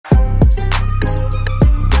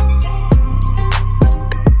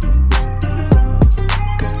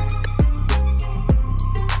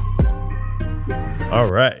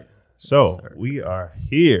All right. So Sir. we are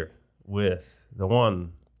here with the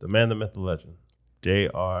one, the man, the myth, the legend,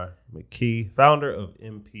 J.R. McKee, founder of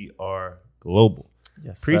MPR Global.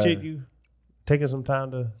 Yes, Appreciate sir. you taking some time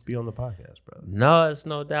to be on the podcast, brother. No, it's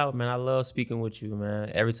no doubt, man. I love speaking with you, man.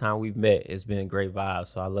 Every time we've met, it's been a great vibe.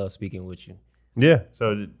 So I love speaking with you. Yeah.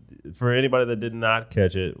 So for anybody that did not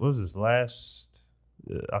catch it, what was this last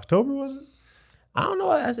October, was it? I don't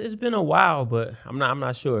know. It's been a while, but I'm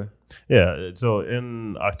not sure. Yeah. So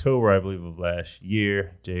in October, I believe, of last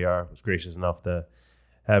year, JR was gracious enough to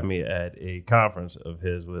have me at a conference of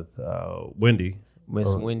his with Wendy.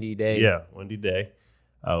 Miss Wendy Day. Yeah, Wendy Day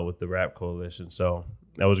with the Rap Coalition. So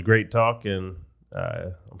that was a great talk, and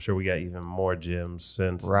I'm sure we got even more gems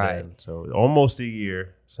since then. So almost a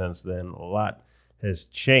year since then. A lot has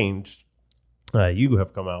changed. You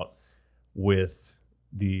have come out with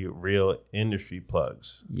the Real Industry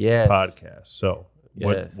Plugs podcast. So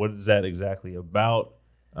what is that exactly about?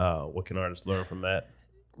 What can artists learn from that?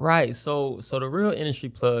 Right. So the Real Industry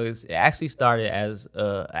Plugs, it actually started as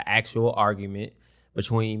an actual argument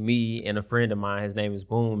between me and a friend of mine. His name is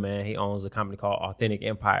Boom, man. He owns a company called Authentic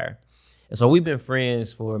Empire. And so we've been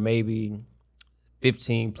friends for maybe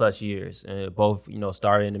 15 plus years, and both,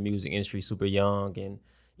 started in the music industry super young and,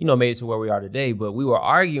 made it to where we are today. But we were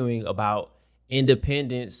arguing about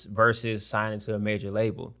independence versus signing to a major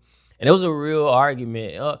label. And it was a real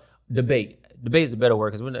argument, debate. Debate is a better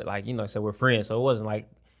word, because we're like, so we're friends. So it wasn't like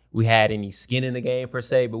we had any skin in the game per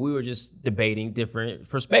se, but we were just debating different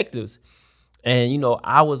perspectives. And,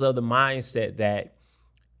 I was of the mindset that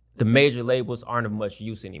the major labels aren't of much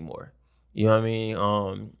use anymore. You know what I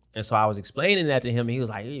mean? And so I was explaining that to him, and he was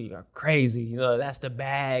like, "You're crazy. That's the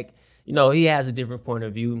bag." He has a different point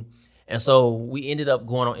of view. And so we ended up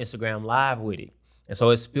going on Instagram Live with it. And so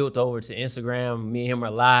it spilled over to Instagram. Me and him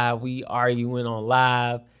are live. We arguing on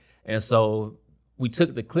live. And so we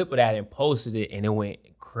took the clip of that and posted it, and it went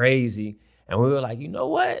crazy. And we were like, you know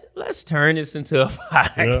what? Let's turn this into a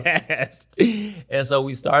podcast. Yeah. And so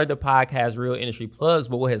we started the podcast Real Industry Plugs.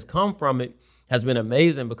 But what has come from it has been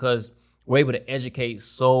amazing, because we're able to educate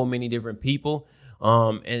so many different people.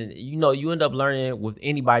 And you end up learning with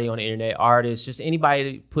anybody on the internet, artists, just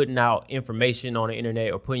anybody putting out information on the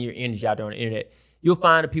internet or putting your energy out there on the internet. You'll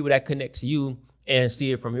find the people that connect to you and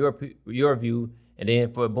see it from your view. And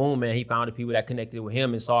then for Boom, man, he found the people that connected with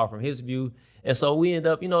him and saw it from his view. And so we end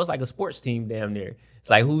up, it's like a sports team damn near.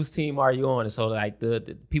 It's like, whose team are you on? And so like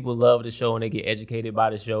the people love the show and they get educated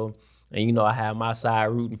by the show. And, I have my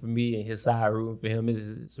side rooting for me and his side rooting for him.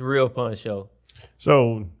 It's a real fun show.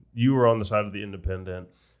 So you were on the side of the independent.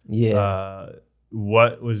 Yeah.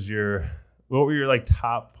 What were your like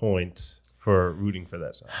top points for rooting for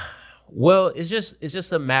that side? Well, it's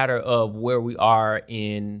just a matter of where we are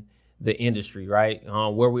in the industry, right?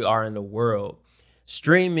 Where we are in the world.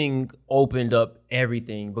 Streaming opened up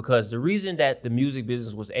everything, because the reason that the music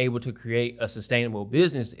business was able to create a sustainable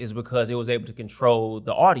business is because it was able to control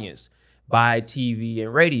the audience by TV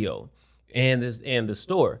and radio and the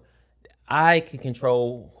store. I can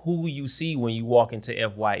control who you see when you walk into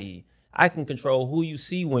FYE. I can control who you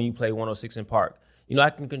see when you play 106 in Park. I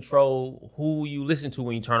can control who you listen to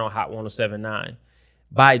when you turn on Hot 107.9.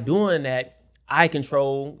 By doing that, I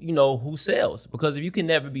control, who sells. Because if you can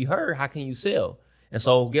never be heard, how can you sell? And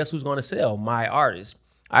so guess who's going to sell? My artist.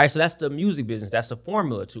 All right, so that's the music business. That's the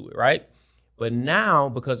formula to it, right? But now,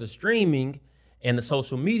 because of streaming and the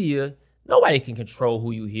social media, nobody can control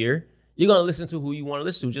who you hear. You're going to listen to who you want to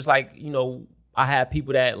listen to. Just like, I have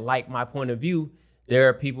people that like my point of view. There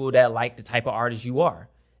are people that like the type of artist you are.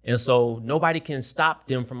 And so nobody can stop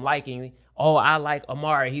them from liking, oh, I like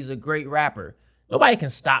Amari. He's a great rapper. Nobody can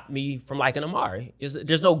stop me from liking Amari.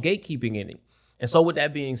 There's no gatekeeping in it. And so with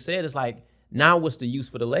that being said, it's like, now what's the use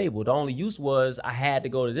for the label? The only use was I had to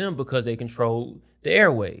go to them because they control the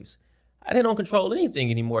airwaves. They don't control anything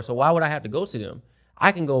anymore. So why would I have to go to them?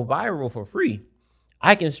 I can go viral for free.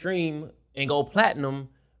 I can stream and go platinum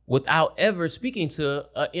without ever speaking to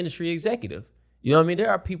an industry executive. You know what I mean? There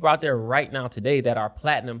are people out there right now today that are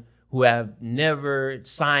platinum who have never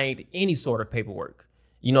signed any sort of paperwork.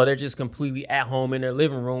 They're just completely at home in their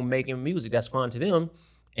living room making music that's fun to them,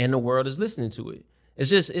 and the world is listening to it. It's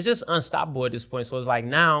just unstoppable at this point. So it's like,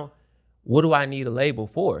 now, what do I need a label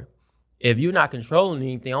for? If you're not controlling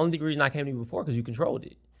anything, the only reason I came to you before because you controlled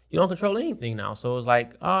it. You don't control anything now. So it's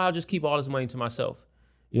like, oh, I'll just keep all this money to myself.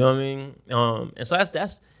 You know what I mean? And so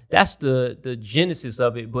that's the genesis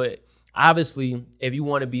of it. But obviously, if you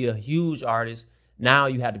want to be a huge artist, now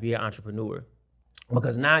you have to be an entrepreneur,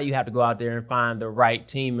 because now you have to go out there and find the right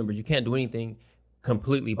team members. You can't do anything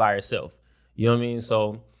completely by yourself. You know what I mean?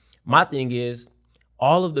 So my thing is,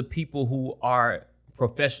 all of the people who are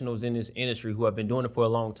professionals in this industry who have been doing it for a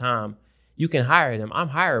long time. You can hire them. I'm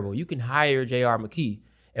hireable. You can hire J.R. McKee.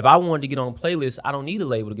 If I wanted to get on playlists, I don't need a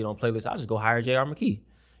label to get on playlists. I'll just go hire J.R. McKee.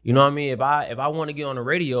 You know what I mean? If I want to get on the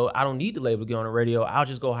radio, I don't need the label to get on the radio. I'll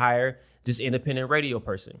just go hire this independent radio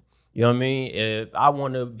person. You know what I mean? If I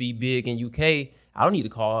want to be big in UK, I don't need to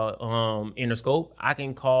call Interscope. I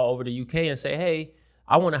can call over to UK and say, hey,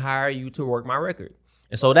 I want to hire you to work my record.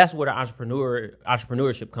 And so that's where the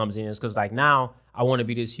entrepreneurship comes in. Is because like now I want to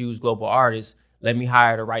be this huge global artist. Let me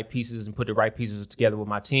hire the right pieces and put the right pieces together with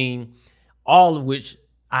my team, all of which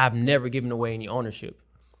I've never given away any ownership.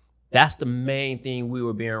 That's the main thing we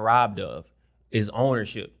were being robbed of, is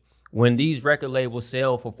ownership. When these record labels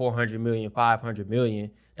sell for 400 million, 500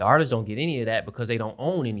 million, the artists don't get any of that because they don't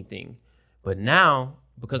own anything. But now,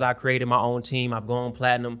 because I created my own team, I've gone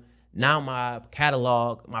platinum. Now my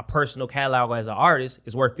catalog, my personal catalog as an artist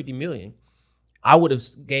is worth 50 million. I would have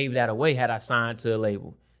gave that away had I signed to a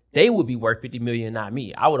label. They would be worth 50 million, not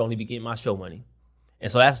me. I would only be getting my show money. And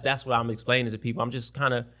so that's what I'm explaining to people. I'm just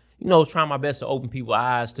kind of, trying my best to open people's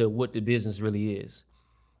eyes to what the business really is.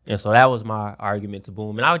 And so that was my argument to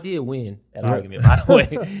Boom. And I did win that argument, by the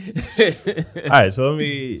way. All right, so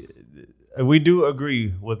we do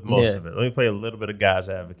agree with most of it. Let me play a little bit of God's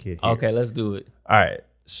advocate here. Okay, let's do it. All right.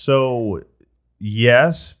 So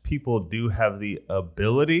yes, people do have the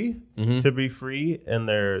ability to be free in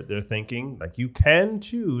their thinking. Like you can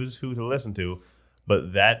choose who to listen to,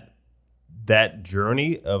 but that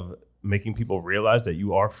journey of making people realize that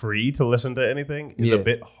you are free to listen to anything is a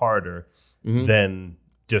bit harder than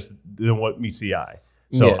what meets the eye.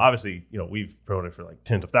 So obviously, we've promoted for like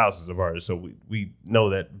tens of thousands of artists, so we know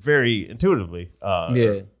that very intuitively.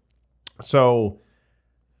 So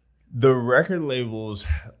the record labels,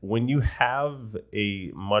 when you have a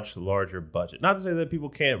much larger budget, not to say that people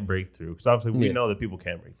can't break through, because obviously we know that people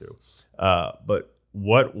can break through, but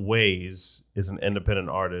what ways is an independent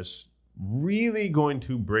artist really going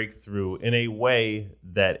to break through in a way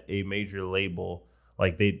that a major label,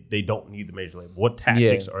 like they don't need the major label? What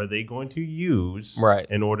tactics are they going to use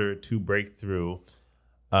in order to break through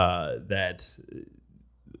that?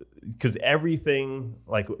 Because everything,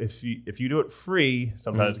 like if you do it free,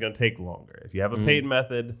 sometimes it's going to take longer. If you have a paid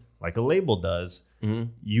method, like a label does,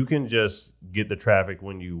 you can just get the traffic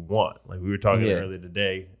when you want. Like we were talking earlier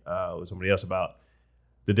today with somebody else about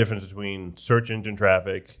the difference between search engine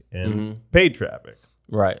traffic and paid traffic.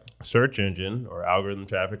 Right. Search engine or algorithm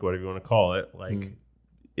traffic, whatever you want to call it, like,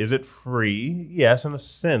 is it free? Yes, in a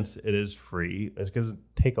sense, it is free. It's going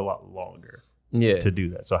to take a lot longer to do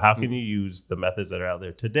that. So how can you use the methods that are out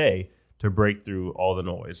there today to break through all the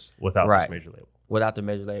noise without this major label? Without the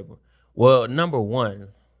major label. Well, number one,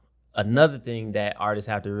 another thing that artists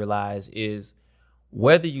have to realize is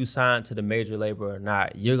whether you sign to the major label or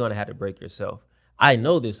not, you're going to have to break yourself. I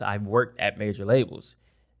know this. I've worked at major labels.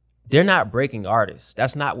 They're not breaking artists.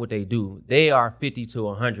 That's not what they do. They are 50 to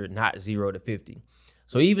 100, not 0 to 50.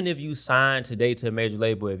 So even if you sign today to a major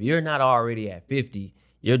label, if you're not already at 50,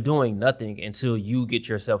 you're doing nothing until you get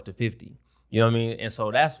yourself to 50. You know what I mean? And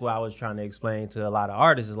so that's what I was trying to explain to a lot of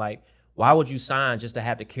artists is like, why would you sign just to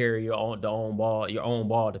have to carry your own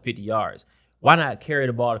ball to 50 yards? Why not carry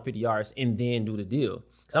the ball to 50 yards and then do the deal?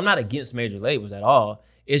 Because I'm not against major labels at all.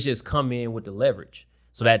 It's just come in with the leverage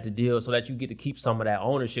so that you get to keep some of that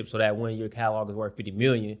ownership so that when your catalog is worth 50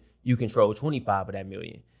 million, you control 25 of that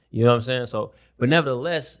million. You know what I'm saying? So, but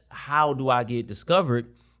nevertheless, how do I get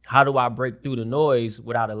discovered? How do I break through the noise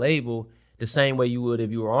without a label the same way you would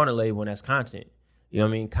if you were on a label, and that's content. You know what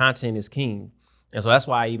I mean? Content is king. And so that's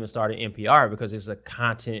why I even started MPR, because it's a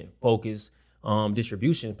content-focused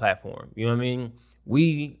distribution platform. You know what I mean?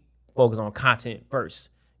 We focus on content first.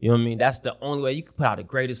 You know what I mean? That's the only way you can put out the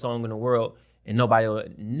greatest song in the world and nobody will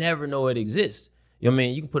never know it exists. You know what I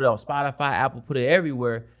mean? You can put it on Spotify, Apple, put it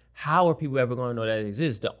everywhere. How are people ever going to know that it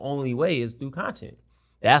exists? The only way is through content.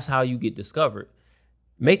 That's how you get discovered.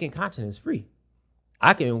 Making content is free.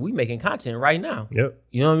 We making content right now. Yep.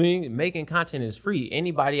 You know what I mean? Making content is free.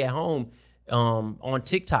 Anybody at home on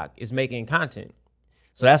TikTok is making content.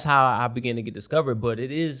 So that's how I began to get discovered. But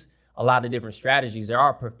it is a lot of different strategies. There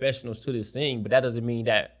are professionals to this thing, but that doesn't mean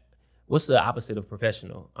that. What's the opposite of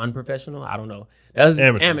professional? Unprofessional? I don't know. That's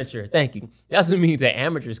amateur. Thank you. That doesn't mean that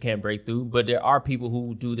amateurs can't break through, but there are people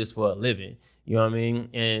who do this for a living. You know what I mean?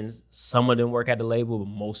 And some of them work at the label, but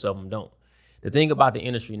most of them don't. The thing about the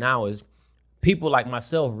industry now is people like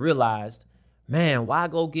myself realized, man, why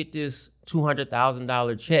go get this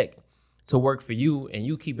 $200,000 check to work for you and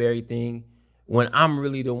you keep everything when I'm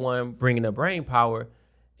really the one bringing the brain power?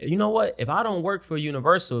 You know what? If I don't work for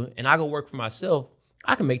Universal and I go work for myself,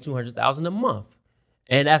 I can make $200,000 a month.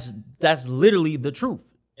 And that's literally the truth.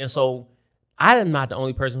 And so I am not the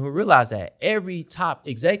only person who realized that. Every top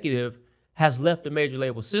executive has left the major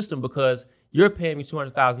label system because you're paying me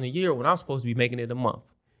 $200,000 a year when I'm supposed to be making it a month.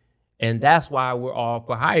 And that's why we're all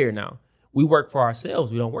for hire now. We work for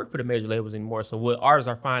ourselves. We don't work for the major labels anymore. So what artists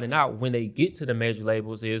are finding out when they get to the major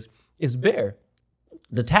labels is it's bare.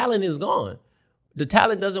 The talent is gone. The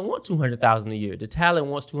talent doesn't want $200,000 a year. The talent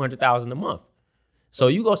wants $200,000 a month. So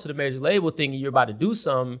you go to the major label thinking you're about to do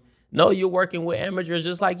something. No, you're working with amateurs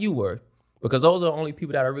just like you were, because those are the only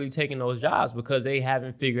people that are really taking those jobs because they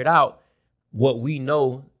haven't figured out what we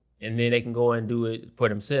know, and then they can go and do it for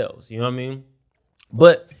themselves. You know what I mean?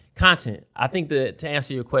 But content, I think to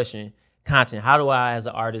answer your question, content, how do I as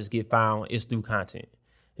an artist get found? It's through content.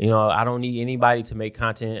 You know, I don't need anybody to make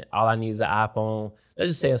content. All I need is an iPhone.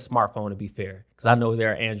 Let's just say a smartphone to be fair, because I know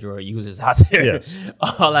there are Android users out there. Yes.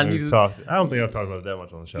 All I need is I don't think I've talked about it that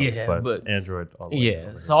much on the show, but Android.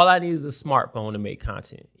 Yeah. So all I need is a smartphone to make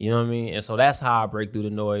content. You know what I mean? And so that's how I break through the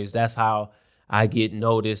noise. That's how I get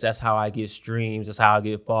noticed. That's how I get streams. That's how I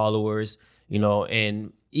get followers. You know,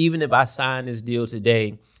 and even if I sign this deal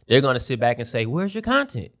today, they're going to sit back and say, "Where's your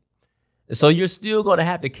content?" So you're still going to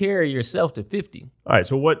have to carry yourself to 50. All right.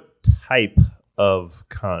 So what type of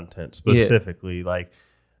content specifically? Like,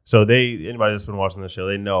 so anybody that's been watching the show,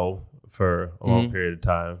 they know for a long period of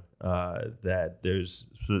time that there's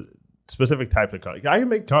specific types of content. I can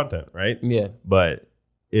make content, right? Yeah. But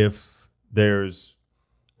if there's,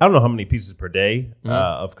 I don't know how many pieces per day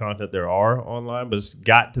of content there are online, but it's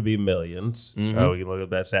got to be millions. We can look at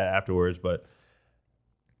that stat afterwards, but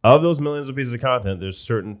of those millions of pieces of content, there's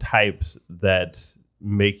certain types that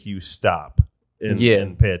make you stop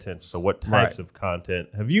and pay attention. So what types of content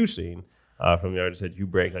have you seen from the artists that you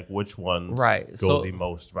break? Like which ones go the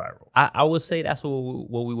most viral? I would say that's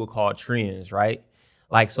what we would call trends, right?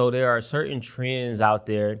 Like, so there are certain trends out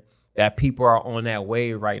there that people are on that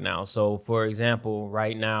wave right now. So for example,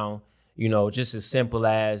 right now, you know, just as simple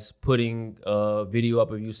as putting a video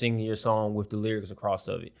up of you singing your song with the lyrics across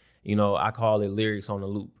of it. You know, I call it lyrics on the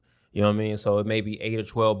loop. You know what I mean? So it may be 8 or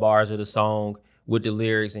 12 bars of the song with the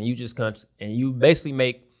lyrics, and you basically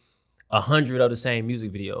make 100 of the same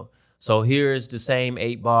music video. So here's the same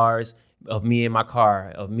 8 bars of me in my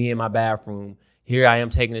car, of me in my bathroom. Here I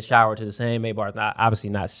am taking a shower to the same 8 bars.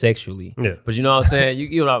 Obviously not sexually, but you know what I'm saying?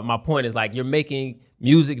 You know, my point is like you're making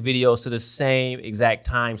music videos to the same exact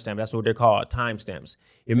timestamp. That's what they're called, timestamps.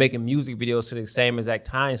 You're making music videos to the same exact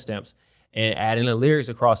timestamps and adding the lyrics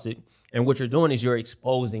across it. And what you're doing is you're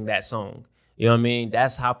exposing that song. You know what I mean?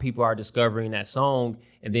 That's how people are discovering that song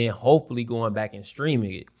and then hopefully going back and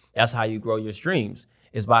streaming it. That's how you grow your streams,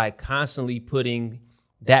 is by constantly putting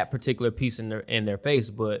that particular piece in their face.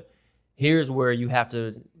 But here's where you have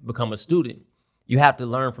to become a student. You have to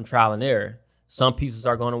learn from trial and error. Some pieces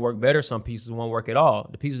are going to work better. Some pieces won't work at all.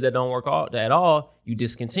 The pieces that don't work at all, you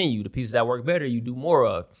discontinue. The pieces that work better, you do more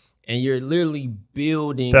of. And you're literally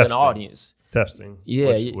building an audience. Testing.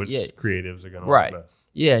 Which creatives are going to work best.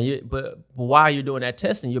 Yeah, but while you're doing that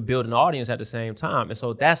testing, you're building an audience at the same time. And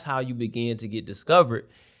so that's how you begin to get discovered.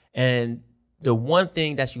 And the one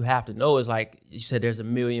thing that you have to know is, like you said, there's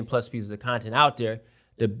 1 million plus pieces of content out there.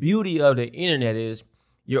 The beauty of the internet is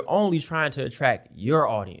you're only trying to attract your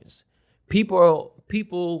audience.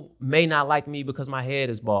 People may not like me because my head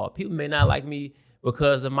is bald. People may not like me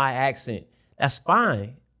because of my accent. That's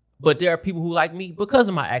fine. But there are people who like me because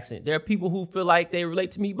of my accent. There are people who feel like they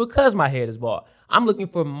relate to me because my head is bald. I'm looking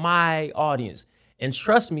for my audience. And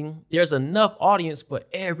trust me, there's enough audience for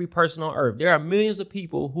every person on earth. There are millions of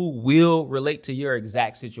people who will relate to your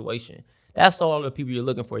exact situation. That's all the people you're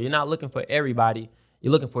looking for. You're not looking for everybody.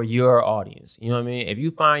 You're looking for your audience. You know what I mean? If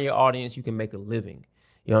you find your audience, you can make a living.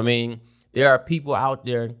 You know what I mean? There are people out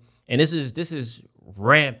there, and this is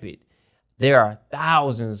rampant. There are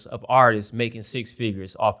thousands of artists making 6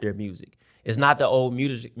 figures off their music. It's not the old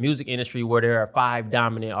music industry where there are 5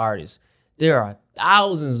 dominant artists. There are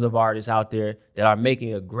thousands of artists out there that are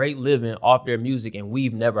making a great living off their music, and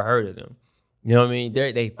we've never heard of them. You know what I mean?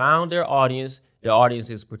 They found their audience. Their audience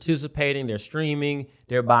is participating. They're streaming.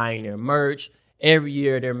 They're buying their merch. Every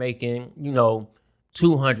year they're making, you know,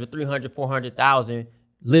 200, 300, 400,000,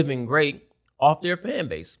 living great off their fan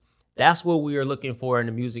base. That's what we are looking for in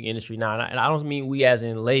the music industry now. And I don't mean we as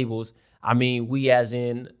in labels. I mean we as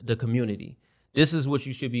in the community. This is what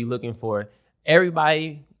you should be looking for.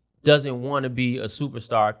 Everybody doesn't want to be a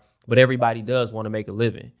superstar, but everybody does want to make a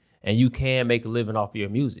living. And you can make a living off of your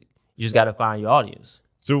music. You just got to find your audience.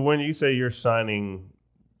 So when you say you're signing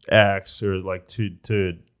acts or like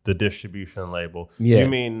to the distribution label, you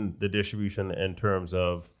mean the distribution in terms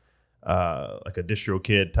of like a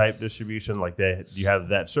DistroKid type distribution like that? Do you have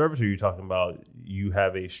that service, or are you talking about you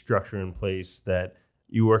have a structure in place that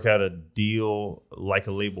you work out a deal like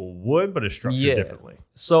a label would, but it's structured differently?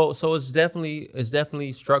 So it's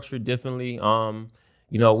definitely structured differently.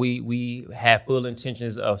 We have full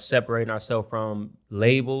intentions of separating ourselves from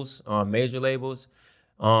labels, major labels,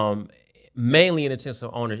 mainly in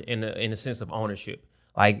the sense of ownership.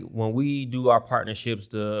 Like when we do our partnerships,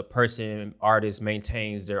 the artist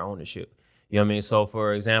maintains their ownership. You know what I mean? So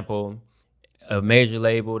for example, a major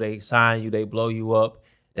label, they sign you, they blow you up.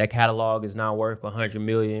 That catalog is now worth $100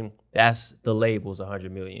 million. That's the label's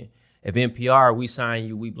 $100 million. If MPR, we sign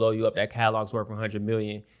you, we blow you up, that catalog's worth $100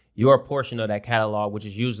 million. Your portion of that catalog, which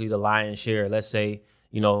is usually the lion's share, let's say,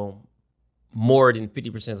 more than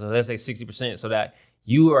 50%, so let's say 60%, so that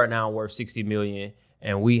you are now worth $60 million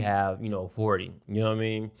and we have, 40. You know what I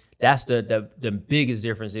mean? That's the biggest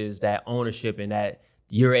difference, is that ownership, and that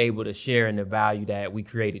you're able to share in the value that we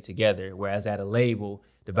created together. Whereas at a label,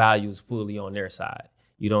 the value is fully on their side.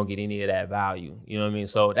 You don't get any of that value. You know what I mean?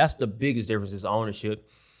 So that's the biggest difference, is ownership.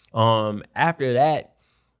 After that,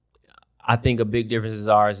 I think a big difference is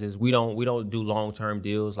ours is we don't do long-term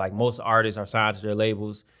deals. Like most artists are signed to their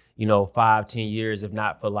labels, 5-10 years, if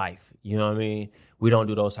not for life. You know what I mean? We don't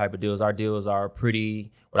do those type of deals. Our deals are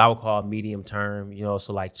pretty, what I would call medium term,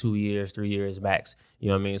 so like 2 years, 3 years max. You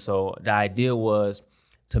know what I mean? So the idea was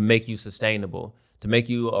to make you sustainable, to make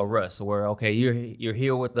you a Russ, where, okay, you're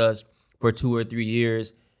here with us for 2 or 3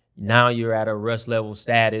 years. Now you're at a Russ level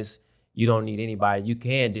status. You don't need anybody. You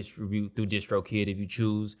can distribute through DistroKid if you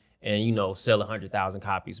choose, and, sell 100,000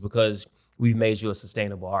 copies, because we've made you a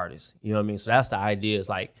sustainable artist. You know what I mean? So that's the idea, is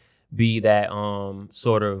like, be that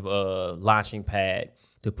sort of launching pad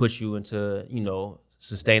to put you into,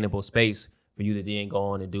 sustainable space for you to then go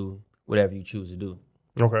on and do whatever you choose to do.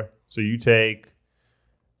 Okay. So you take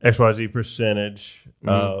XYZ percentage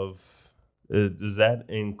of, does that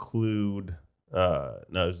include,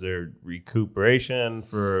 now is there recuperation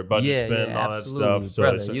for budget spend and all absolutely. that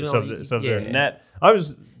stuff? Brother, so they're net. I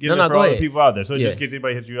was giving it for all the people out there. So just in case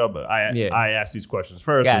anybody hits you up, but I ask these questions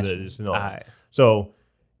first. Gotcha. So that just right. So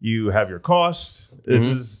you have your costs. This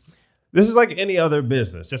is like any other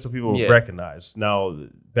business, just so people recognize. Now,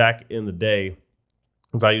 back in the day,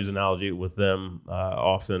 as I use an analogy with them,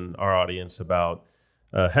 often our audience about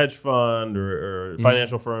a hedge fund or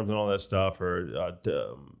financial firms and all that stuff, or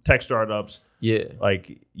tech startups. Yeah.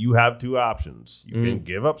 Like, you have two options. You can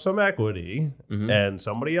give up some equity and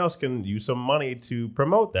somebody else can use some money to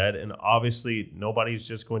promote that. And obviously nobody's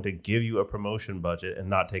just going to give you a promotion budget and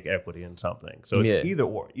not take equity in something. So it's either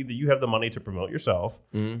or. Either you have the money to promote yourself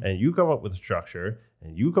and you come up with a structure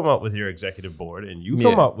and you come up with your executive board and you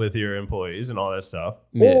come up with your employees and all that stuff,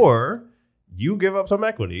 or you give up some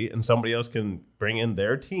equity and somebody else can bring in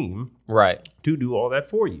their team to do all that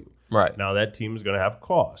for you. Right. Now that team is going to have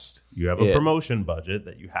cost. You have a promotion budget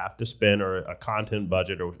that you have to spend, or a content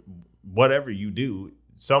budget, or whatever you do.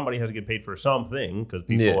 Somebody has to get paid for something, because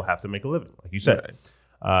people have to make a living, like you said.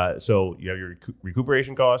 Right. So you have your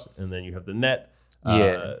recuperation costs, and then you have the net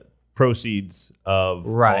proceeds of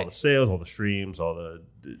all the sales, all the streams, all the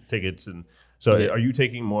tickets. And so are you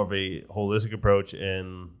taking more of a holistic approach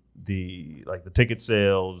in the ticket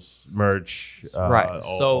sales, merch,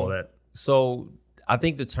 all that? So I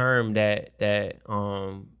think the term that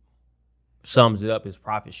sums it up is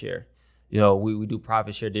profit share. We do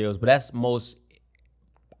profit share deals, but that's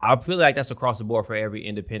I feel like that's across the board for every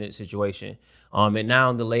independent situation. And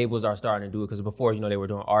now the labels are starting to do it, because before, they were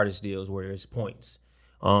doing artist deals where it's points,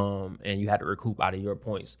 and you had to recoup out of your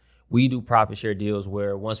points. We do profit share deals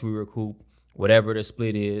where once we recoup, whatever the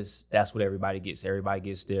split is, that's what everybody gets. Everybody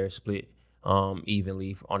gets their split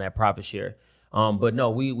evenly on that profit share. But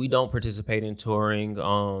no, we don't participate in touring.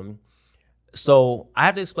 So I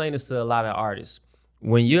have to explain this to a lot of artists.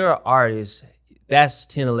 When you're an artist, that's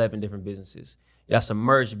 10, 11 different businesses. That's a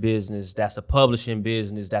merch business. That's a publishing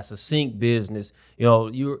business. That's a sync business.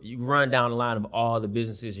 You run down the line of all the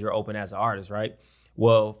businesses you're open as an artist, right?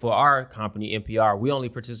 Well, for our company, MPR, we only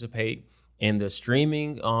participate in the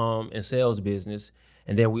streaming and sales business.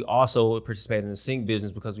 And then we also participate in the sync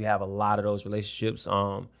business, because we have a lot of those relationships.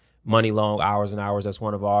 Money Long, Hours and Hours, that's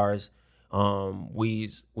one of ours.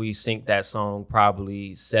 We sync that song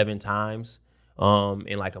probably 7 times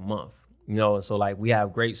in like a month. And so like we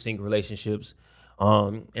have great sync relationships.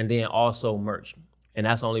 And then also merch. And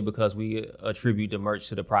that's only because we attribute the merch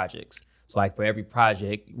to the projects. So like for every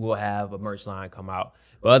project, we'll have a merch line come out.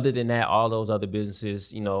 But other than that, all those other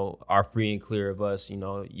businesses, are free and clear of us.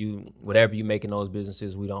 Whatever you make in those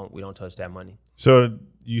businesses, we don't touch that money. So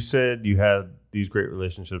you said you had these great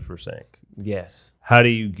relationships for sync. Yes. How do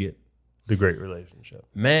you get the great relationship?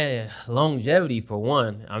 Man, longevity for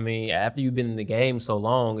one. I mean, after you've been in the game so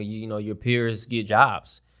long, you know, your peers get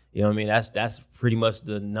jobs. You know what I mean? That's pretty much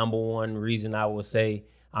the number one reason I would say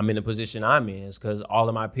I'm in the position I'm in, is because all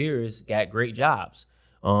of my peers got great jobs.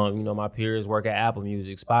 You know, my peers work at Apple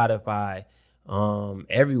Music, Spotify,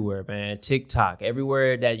 everywhere, man, TikTok,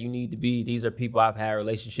 everywhere that you need to be. These are people I've had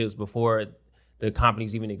relationships before the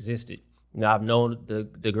companies even existed. You know, I've known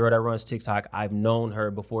the girl that runs TikTok. I've known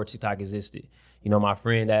her before TikTok existed. You know, my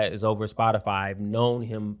friend that is over Spotify, I've known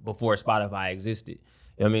him before Spotify existed.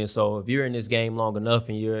 You know what I mean? So if you're in this game long enough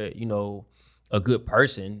and you're, you know, a good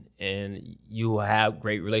person, and you will have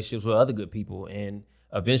great relationships with other good people, and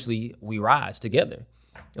eventually we rise together.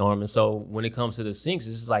 And so when it comes to the Sinks,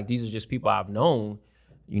 it's like these are just people I've known,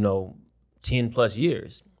 you know, 10 plus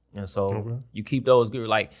years. And so you keep those good.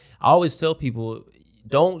 Like I always tell people,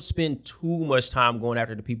 don't spend too much time going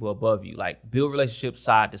after the people above you. Like build relationships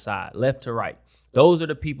side to side, left to right. Those are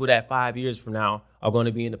the people that 5 years from now are going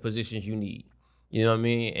to be in the positions you need. You know what I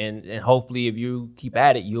mean? And hopefully if you keep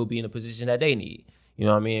at it, you'll be in a position that they need. You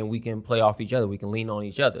know what I mean? We can play off each other. We can lean on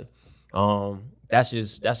each other. That's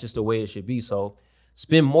just the way it should be. So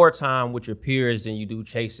spend more time with your peers than you do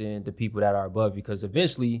chasing the people that are above you, because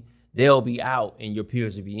eventually they'll be out and your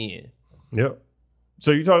peers will be in. Yep.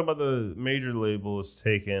 So you talk about the major labels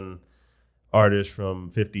taking artists from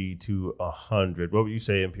 50 to 100. What would you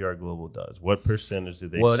say MPR Global does? What percentage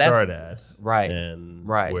did they start at? Right. And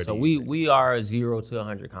right. So we are a 0 to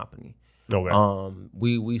 100 company. Okay.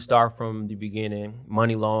 We start from the beginning.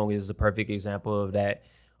 Money Long is a perfect example of that.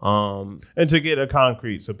 And to get a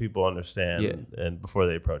concrete so people understand, and before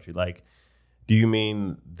they approach you, like, do you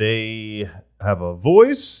mean they have a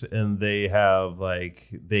voice and they have like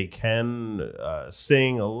they can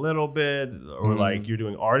sing a little bit, or like you're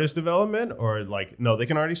doing artist development, or like no, they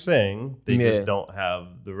can already sing, they just don't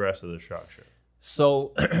have the rest of the structure?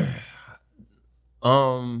 So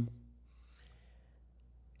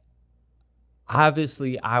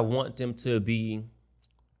obviously I want them to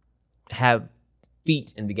have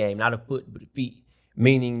feet in the game, not a foot but feet,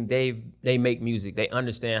 meaning they make music, they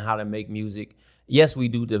understand how to make music. Yes, we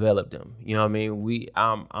do develop them. You know what I mean?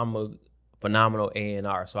 I'm a phenomenal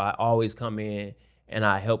A&R, so I always come in and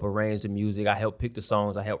I help arrange the music. I help pick the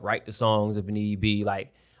songs. I help write the songs if need be.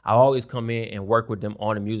 Like I always come in and work with them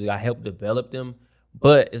on the music. I help develop them,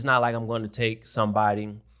 but it's not like I'm going to take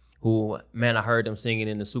somebody who, man, I heard them singing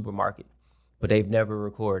in the supermarket, but they've never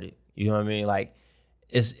recorded. You know what I mean? Like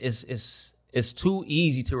it's too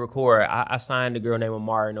easy to record. I signed a girl named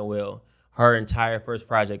Amari Noel. Her entire first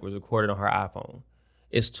project was recorded on her iPhone.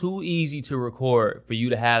 It's too easy to record for you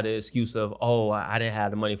to have the excuse of, oh, I didn't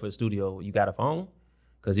have the money for the studio. You got a phone?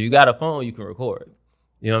 Because if you got a phone, you can record.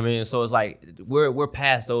 You know what I mean? So it's like we're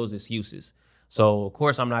past those excuses. So of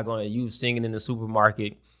course I'm not going to use singing in the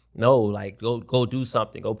supermarket. No, like go do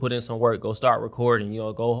something. Go put in some work. Go start recording. You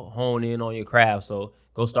know, go hone in on your craft. So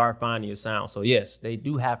go start finding your sound. So yes, they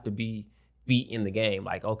do have to be feet in the game.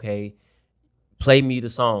 Like, okay, play me the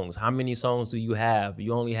songs. How many songs do you have?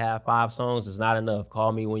 You only have 5 songs. It's not enough.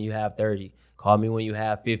 Call me when you have 30. Call me when you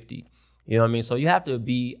have 50. You know what I mean? So you have to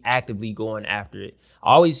be actively going after it.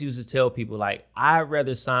 I always used to tell people, like, I'd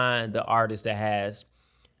rather sign the artist that has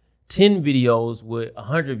 10 videos with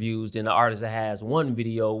 100 views than the artist that has 1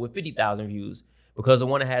 video with 50,000 views. Because the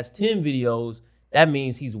one that has 10 videos, that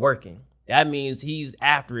means he's working. That means he's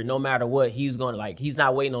after it no matter what. He's going to, like, he's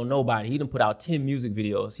not waiting on nobody. He done put out 10 music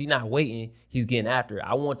videos. He's not waiting. He's getting after it.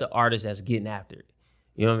 I want the artist that's getting after it.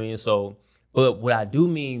 You know what I mean? So, but what I do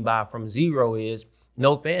mean by from 0 is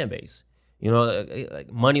no fan base. You know,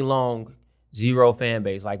 like Money Long, 0 fan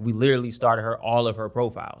base. Like we literally started all of her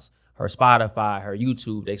profiles, her Spotify, her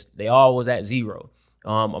YouTube. They all was at 0.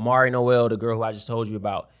 Amari Noel, the girl who I just told you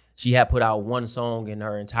about, she had put out 1 song in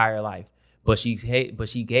her entire life. But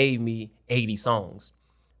she gave me 80 songs.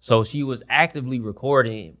 So she was actively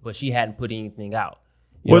recording, but she hadn't put anything out.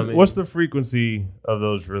 You know what I mean? What's the frequency of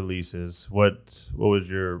those releases? What was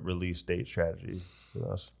your release date strategy for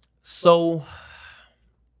those? So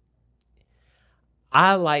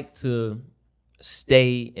I like to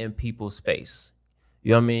stay in people's face.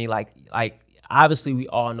 You know what I mean? Like obviously we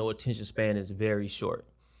all know attention span is very short.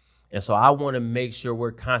 And so I want to make sure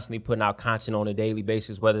we're constantly putting out content on a daily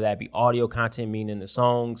basis, whether that be audio content, meaning the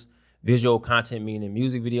songs, visual content, meaning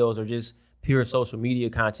music videos, or just pure social media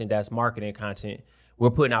content that's marketing content. We're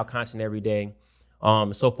putting out content every day.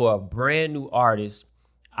 So for a brand new artist,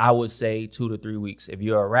 I would say 2 to 3 weeks. If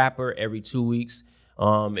you're a rapper, every 2 weeks.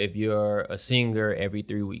 If you're a singer, every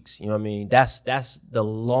 3 weeks. You know what I mean? That's the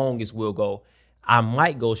longest we'll go. I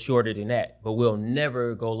might go shorter than that, but we'll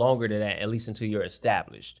never go longer than that, at least until you're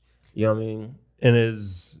established. You know what I mean? And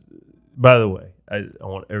by the way, I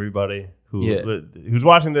want everybody who's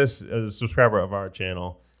watching this as a subscriber of our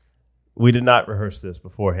channel. We did not rehearse this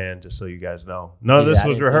beforehand, just so you guys know. None of this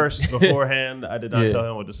was rehearsed beforehand. I did not tell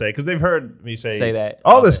him what to say because they've heard me say that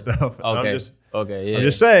all this stuff. Okay. I'm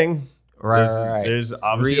just saying. Right. There's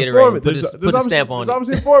obviously a formula. There's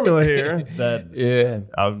obviously a formula here that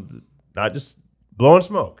I'm not just blowing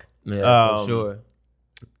smoke. Yeah, for sure.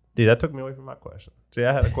 Dude, that took me away from my question. See,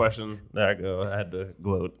 I had a question. There I go. I had to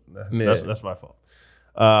gloat. That's my fault.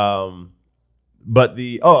 But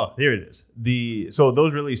here it is. So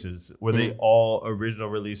those releases, were they all original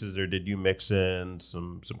releases, or did you mix in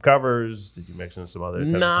some covers? Did you mix in some other type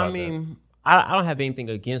of content? I mean, I don't have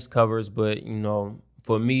anything against covers, but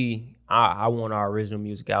for me, I want our original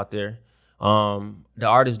music out there. The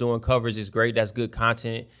artist doing covers is great. That's good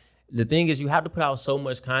content. The thing is, you have to put out so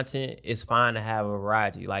much content. It's fine to have a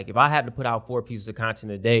variety. Like if I had to put out 4 pieces of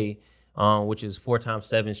content a day, which is 4 times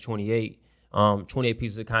 7 is 28, 28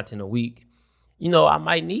 pieces of content a week. I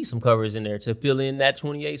might need some covers in there to fill in that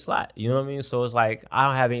 28 slot. You know what I mean? So it's like, I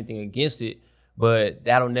don't have anything against it, but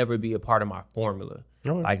that'll never be a part of my formula.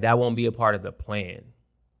 Okay. Like that won't be a part of the plan.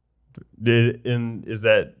 Is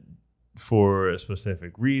that for a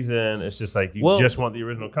specific reason? It's just like you just want the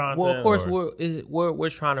original content? Well, of course, we're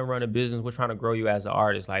trying to run a business. We're trying to grow you as an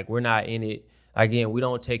artist. Like we're not in it. Again, we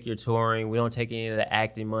don't take your touring. We don't take any of the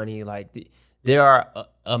acting money. Like there are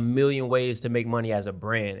a million ways to make money as a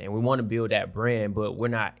brand, and we want to build that brand, but we're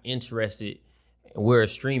not interested. We're a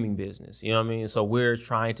streaming business, you know what I mean? So we're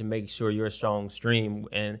trying to make sure you're a strong stream,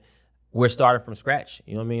 and we're starting from scratch.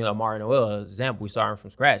 You know what I mean? Amari Noel, example, we're starting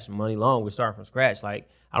from scratch. Money Long, we're starting from scratch. Like,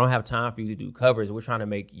 I don't have time for you to do covers. We're trying to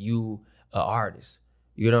make you an artist.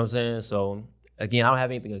 You know what I'm saying? So, again, I don't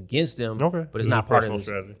have anything against them, but it's not part of this.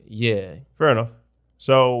 Strategy. Yeah. Fair enough.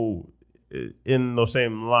 So, in those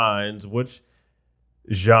same lines, which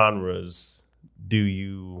genres do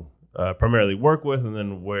you primarily work with, and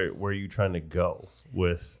then where are you trying to go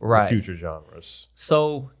with the future genres?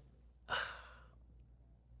 So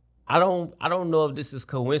I don't know if this is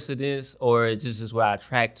coincidence or it's just what I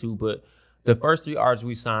track to, but the first 3 artists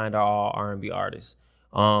we signed are all R&B artists.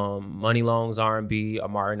 Money Long's R&B,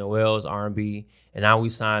 Amari Noel's R&B, and now we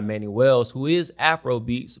signed Manny Wells, who is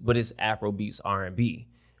Afrobeats, but it's Afrobeats R&B.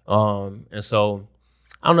 And so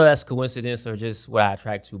I don't know if that's coincidence or just what I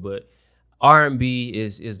attract to, but R&B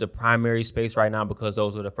is the primary space right now because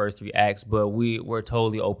those were the first 3 acts, but we're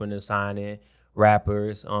totally open to signing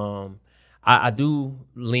rappers. I do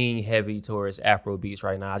lean heavy towards Afrobeats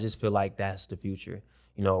right now. I just feel like that's the future.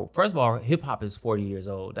 First of all, hip hop is 40 years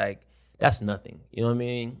old. Like, that's nothing. You know what I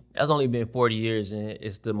mean? That's only been 40 years and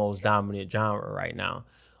it's the most dominant genre right now.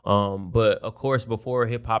 But of course, before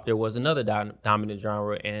hip hop, there was another dominant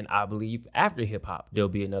genre. And I believe after hip hop, there'll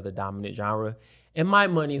be another dominant genre. And my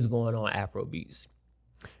money's going on Afrobeats.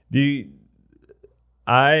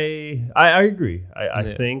 I agree. I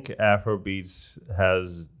think Afrobeats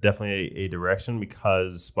has definitely a direction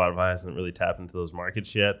because Spotify hasn't really tapped into those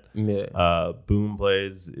markets yet. Yeah. Boom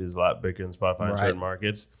Plays is a lot bigger than Spotify in certain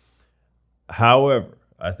markets. However,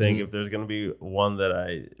 I think if there's going to be one that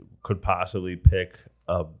I could possibly pick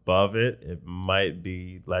above it, it might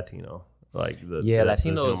be Latino. Like the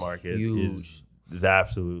Latino market is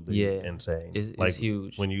absolutely insane. It's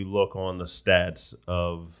huge. When you look on the stats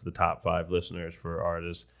of the top 5 listeners for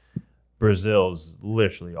artists, Brazil's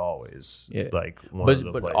literally always like one of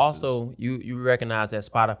the places. But also, you recognize that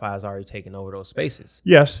Spotify has already taken over those spaces.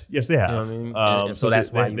 Yes, they have. You know what I mean? And so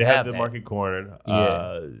that's why they have the market cornered.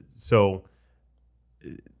 So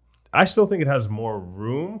I still think it has more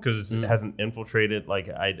room because it hasn't infiltrated. Like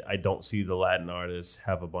I don't see the Latin artists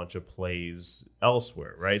have a bunch of plays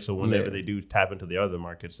elsewhere, right? So whenever they do tap into the other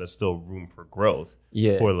markets, there's still room for growth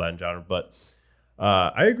for the Latin genre. But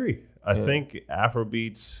I agree. I think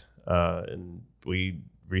Afrobeats, and we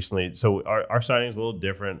recently, so our signing is a little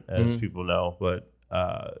different, as people know, but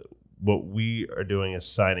what we are doing is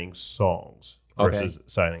signing songs versus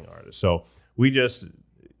signing artists. So we just,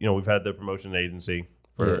 we've had the promotion agency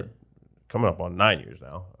for coming up on 9 years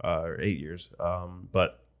now, or 8 years.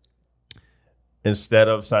 But instead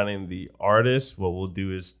of signing the artist, what we'll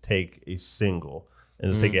do is take a single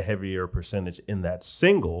and just take a heavier percentage in that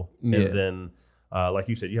single. And then, like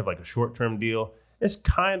you said, you have like a short-term deal. It's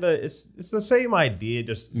it's the same idea,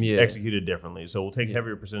 just executed differently. So we'll take a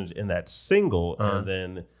heavier percentage in that single. And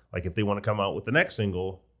then like if they want to come out with the next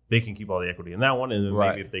single, they can keep all the equity in that one. And then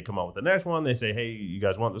maybe if they come out with the next one, they say, hey, you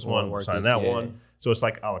guys want this one? We'll sign that one. So it's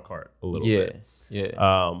like a la carte a little bit.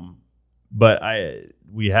 Yeah. But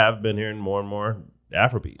we have been hearing more and more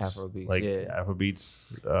Afrobeats.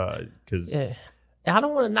 Afrobeats, because I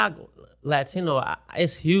don't want to knock Latino.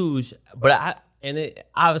 It's huge, but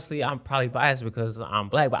obviously I'm probably biased because I'm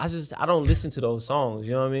black, but I don't listen to those songs.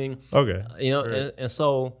 You know what I mean? Okay. You know, right. and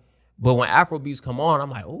so, but when Afro beats come on, I'm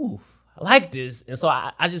like, ooh, I like this. And so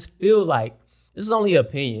I just feel like, this is only an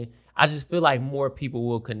opinion, I just feel like more people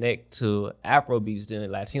will connect to Afro beats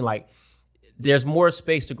than Latino. Like, there's more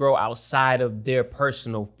space to grow outside of their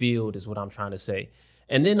personal field, is what I'm trying to say.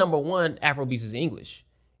 And then number one, Afro beats is English.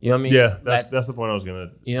 You know what I mean? Yeah, that's the point I was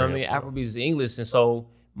gonna. You know what I mean? Afrobeats is English, and so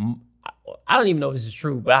I don't even know if this is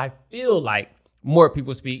true, but I feel like more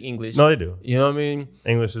people speak English. No, they do. You know what I mean?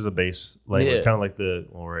 English is a base language, Yeah. kind of like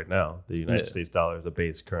right now, the United States dollar is a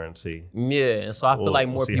base currency. Yeah, and so I feel like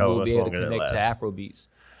more people will be able to connect to Afrobeats.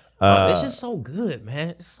 It's just so good, man.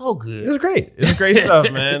 It's so good. It's great. It's great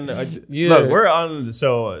stuff, man. Yeah. Look, we're on.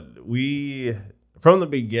 So we, from the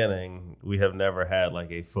beginning, we have never had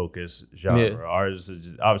like a focus genre. Yeah. Ours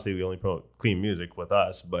is obviously we only promote clean music with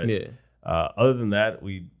us, but Yeah. Other than that,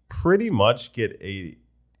 we pretty much get a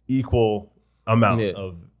equal amount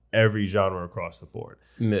of every genre across the board.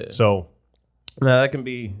 Yeah. So now that can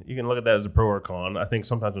be, you can look at that as a pro or con. I think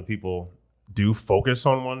sometimes when people do focus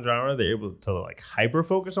on one genre, they're able to like hyper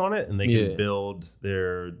focus on it, and they can build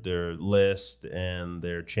their list and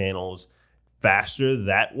their channels faster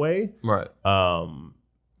that way. Right.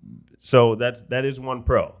 So that is one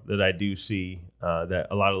pro that I do see that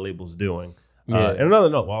a lot of labels doing. Yeah. And another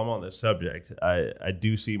note, while I'm on this subject, I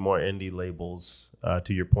do see more indie labels,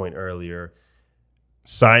 to your point earlier,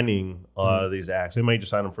 signing a lot of these acts. They might just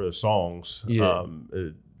sign them for the songs,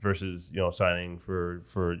 versus signing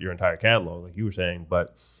for your entire catalog, like you were saying.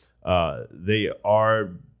 But they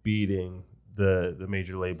are beating the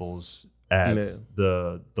major labels at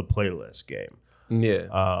the playlist game.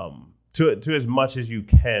 Yeah. To as much as you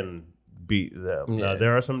can beat them. Yeah.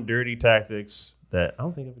 There are some dirty tactics that I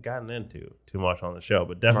don't think I've gotten into too much on the show,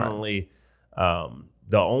 but definitely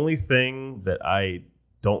the only thing that I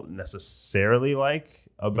don't necessarily like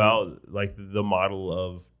about like the model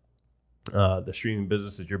of the streaming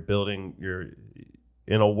business that you're building,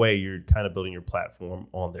 in a way you're kind of building your platform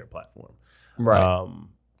on their platform, right?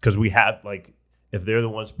 Because we have, like, if they're the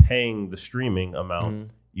ones paying the streaming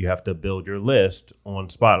amount, you have to build your list on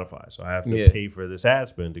Spotify. So I have to pay for this ad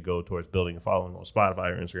spend to go towards building a following on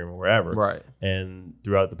Spotify or Instagram or wherever. Right. And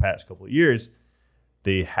throughout the past couple of years,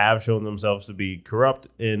 they have shown themselves to be corrupt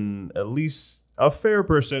in at least a fair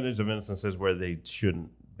percentage of instances where they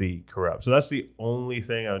shouldn't be corrupt. So that's the only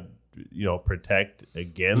thing I would, protect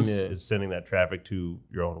against is sending that traffic to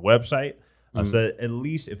your own website. So that at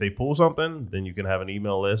least if they pull something, then you can have an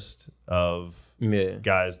email list of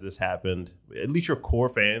guys, this happened. At least your core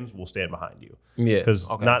fans will stand behind you. Yeah. Because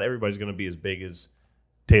not everybody's going to be as big as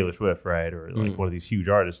Taylor Swift, right? Or like one of these huge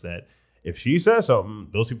artists that if she says something,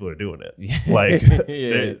 those people are doing it.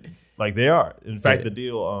 Like, they are. In fact, the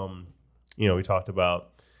deal, we talked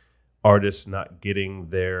about artists not getting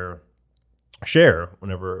their share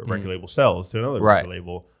whenever a record label sells to another record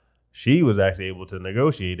label. She was actually able to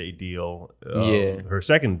negotiate a deal, her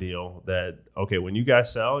second deal, that, okay, when you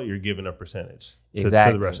guys sell, you're giving a percentage to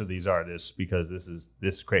the rest of these artists because this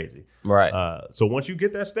is crazy. Right. So once you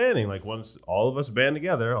get that standing, like once all of us band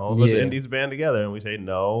together, all of us indies band together, and we say,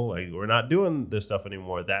 no, like we're not doing this stuff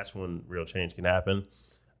anymore, that's when real change can happen.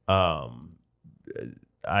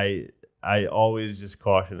 I always just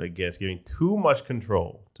caution against giving too much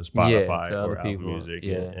control to Spotify or Apple Music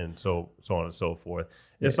and so on and so forth.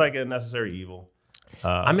 It's like a necessary evil.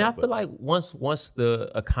 I feel like once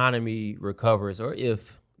the economy recovers, or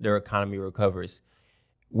if their economy recovers,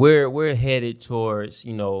 we're headed towards,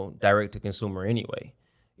 direct to consumer anyway.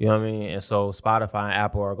 You know what I mean? And so Spotify and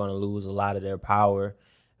Apple are going to lose a lot of their power. It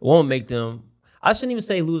won't make them, I shouldn't even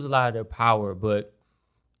say lose a lot of their power, but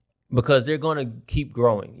because they're going to keep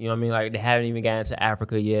growing. You know what I mean? Like, they haven't even gotten to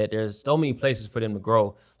Africa yet. There's so many places for them to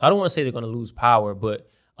grow. I don't want to say they're going to lose power, but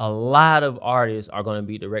a lot of artists are going to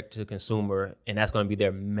be direct to consumer, and that's going to be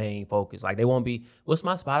their main focus. Like, they won't be, what's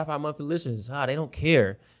my Spotify monthly listeners? They don't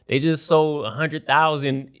care. They just sold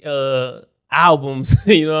 100,000 albums,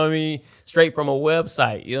 you know what I mean? Straight from a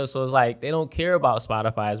website, so it's like they don't care about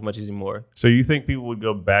Spotify as much anymore. So you think people would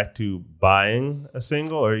go back to buying a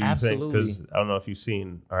single, or you Absolutely. think, because I don't know if you've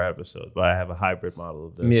seen our episodes, but I have a hybrid model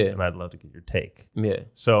of this, and I'd love to get your take. Yeah.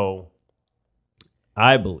 So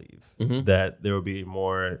I believe that there will be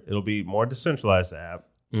it'll be more decentralized app,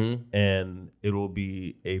 and it will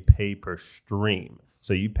be a pay per stream.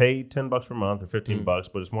 So you pay $10 per month or $15,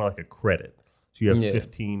 but it's more like a credit. So you have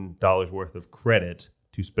 $15 worth of credit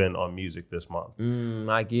to spend on music this month.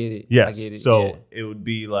 I get it. Yes. I get it. So it would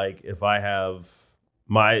be like if I have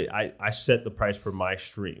I set the price per my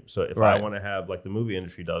stream. So if I want to have like the movie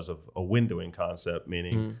industry does of a windowing concept,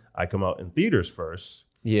 meaning I come out in theaters first.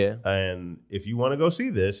 Yeah. And if you want to go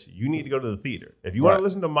see this, you need to go to the theater. If you want to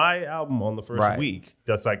listen to my album on the first week,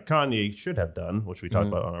 that's like Kanye should have done, which we talked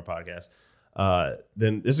about on our podcast,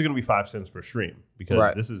 then this is going to be 5 cents per stream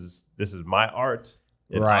because this is my art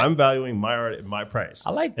and I'm valuing my art at my price.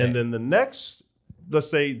 I like that. And then the next,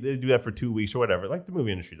 let's say they do that for 2 weeks or whatever, like the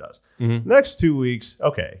movie industry does. Next 2 weeks,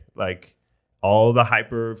 okay, like all the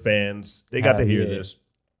hyper fans, they got to hear this.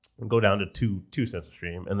 Go down to 2 cents a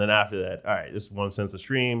stream, and then after that, all right, this is 1 cent a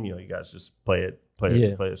stream. You know, you guys just play it.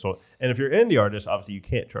 So, and if you're an indie artist, obviously you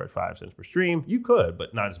can't charge 5 cents per stream. You could,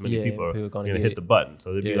 but not as many people are going to hit the button.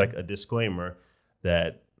 So there'd be like a disclaimer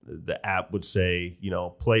that the app would say, you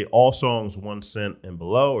know, play all songs 1 cent and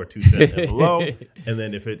below or 2 cents and below, and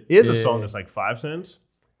then if it is a song that's like 5 cents.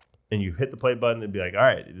 And you hit the play button and be like, all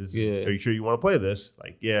right, are you sure you want to play this?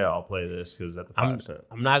 Like, yeah, I'll play this because at the 5 cents.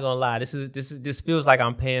 I'm not gonna lie. This feels like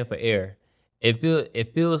I'm paying for air.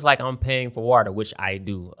 It feels like I'm paying for water, which I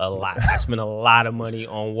do a lot. I spend a lot of money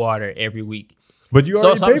on water every week. But you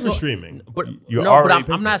already pay for streaming. But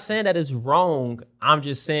I'm not saying that it's wrong. I'm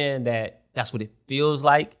just saying that that's what it feels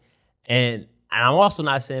like. And I'm also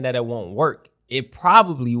not saying that it won't work. It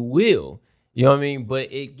probably will. You know what I mean?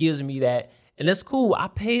 But it gives me that. And that's cool. I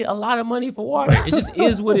pay a lot of money for water. It just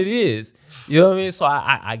is what it is. You know what I mean? So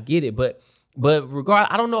I get it. But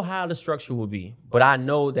I don't know how the structure will be. But I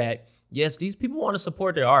know that, yes, these people want to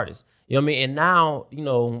support their artists. You know what I mean? And now, you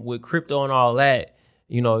know, with crypto and all that,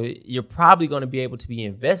 you know, you're probably going to be able to be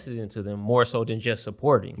invested into them more so than just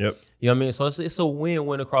supporting. Yep. You know what I mean? So it's a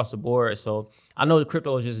win-win across the board. So I know the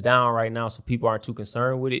crypto is just down right now, so people aren't too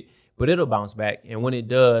concerned with it. But it'll bounce back. And when it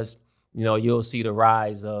does, you know, you'll see the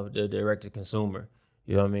rise of the direct-to-consumer.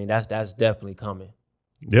 You know what I mean? That's definitely coming.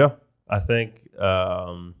 Yeah. I think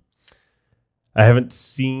I haven't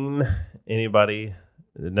seen anybody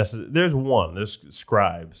there's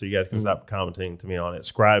Scribe, so you guys can stop commenting to me on it.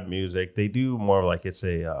 Scribe Music, they do more like it's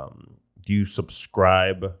a do you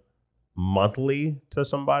subscribe monthly to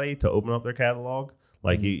somebody to open up their catalog?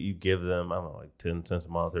 Like you give them, I don't know, like 10 cents a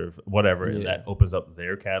month or whatever, and that opens up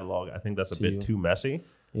their catalog. I think that's a bit too messy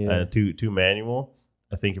and too manual.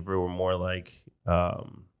 I think if it were more like,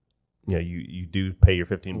 you know, you do pay your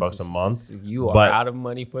 $15 a month. You are out of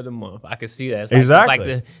money for the month. I can see that. It's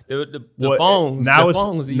exactly. It's like the phones. Now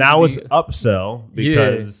it's upsell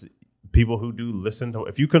because people who do listen to,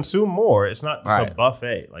 if you consume more, it's not just a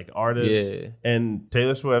buffet. Like artists and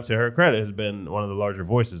Taylor Swift, to her credit, has been one of the larger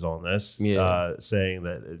voices on this, saying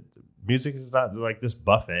that music is not like this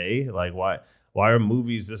buffet. Like why are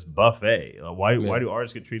movies this buffet? Why do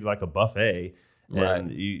artists get treated like a buffet?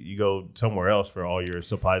 And you go somewhere else for all your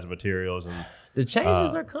supplies and materials, and the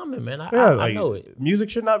changes are coming, man. I know it. Music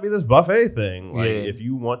should not be this buffet thing. Like if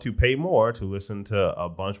you want to pay more to listen to a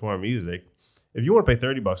bunch more music, if you want to pay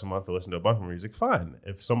 $30 a month to listen to a bunch more music, fine.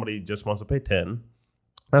 If somebody just wants to pay 10,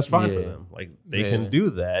 that's fine for them. Like they can do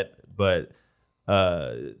that, but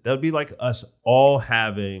that would be like us all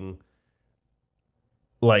having.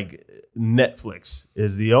 Like Netflix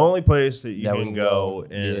is the only place that you can go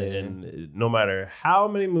and no matter how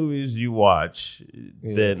many movies you watch,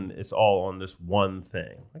 then it's all on this one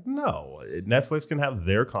thing. Like, no, Netflix can have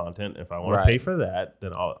their content. If I want to pay for that,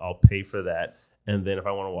 then I'll pay for that. And then if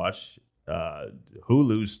I want to watch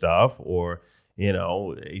Hulu stuff or, you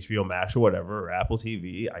know, HBO Max or whatever, or Apple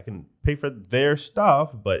TV, I can pay for their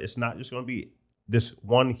stuff, but it's not just going to be this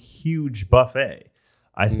one huge buffet.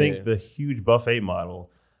 I think the huge buffet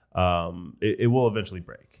model, it will eventually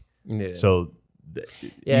break. Yeah. So,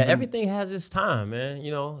 everything has its time, man.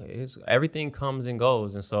 You know, everything comes and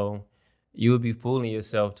goes, and so you would be fooling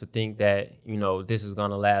yourself to think that, you know, this is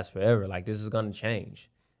gonna last forever. Like this is gonna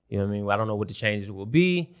change. You know what I mean? I don't know what the changes will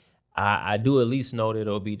be. I do at least know that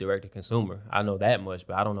it'll be direct to consumer. I know that much,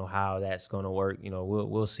 but I don't know how that's gonna work. You know,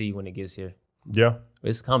 we'll see when it gets here. Yeah,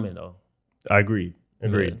 it's coming though. I agreed.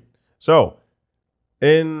 So.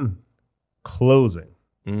 In closing,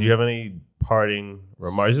 do you have any parting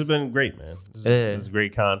remarks? This has been great, man. This is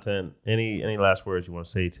great content. Any last words you want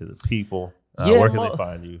to say to the people? Where can they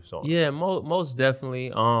find you? So most definitely.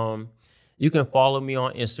 You can follow me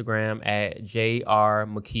on Instagram at JR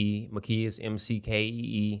McKee. McKee is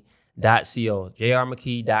MCKEE.co.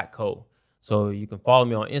 JRMcKee.co. So you can follow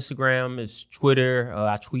me on Instagram. It's Twitter.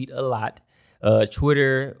 I tweet a lot.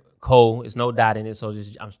 Twitter. Co, it's no dot in it, so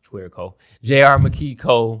just I'm Twitter Co. JR McKee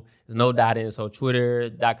Co. There's no dot in it, so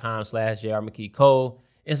twitter.com/JR McKee Co.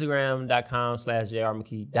 Instagram.com/JR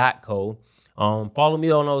McKee.co. Follow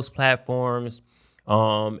me on those platforms.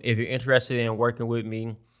 If you're interested in working with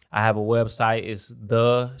me, I have a website. It's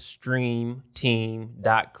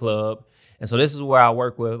thestreamteam.club. And so this is where I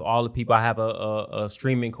work with all the people. I have a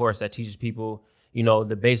streaming course that teaches people,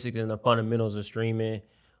 the basics and the fundamentals of streaming.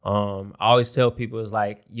 I always tell people, it's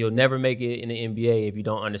like, you'll never make it in the NBA if you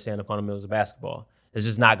don't understand the fundamentals of basketball. It's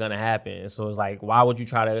just not going to happen. And so it's like, why would you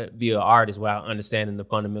try to be an artist without understanding the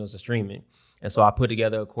fundamentals of streaming? And so I put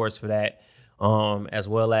together a course for that, as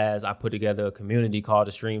well as I put together a community called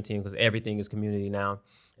the Stream Team, because everything is community now.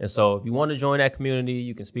 And so if you want to join that community,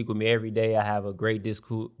 you can speak with me every day. I have a great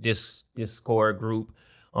Discord group.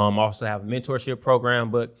 I also have a mentorship program,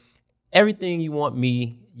 but everything you want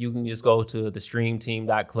me, you can just go to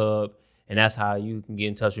thestreamteam.club, and that's how you can get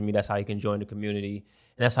in touch with me. That's how you can join the community.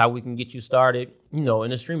 And that's how we can get you started, in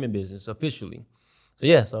the streaming business officially. So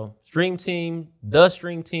yeah, so Stream Team,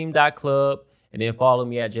 thestreamteam.club, and then follow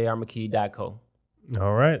me at jrmckee.co.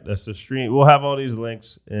 All right, that's the stream. We'll have all these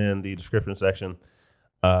links in the description section.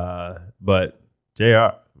 But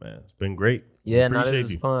JR, man, it's been great. Yeah, no,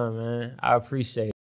 this is fun, man. I appreciate it.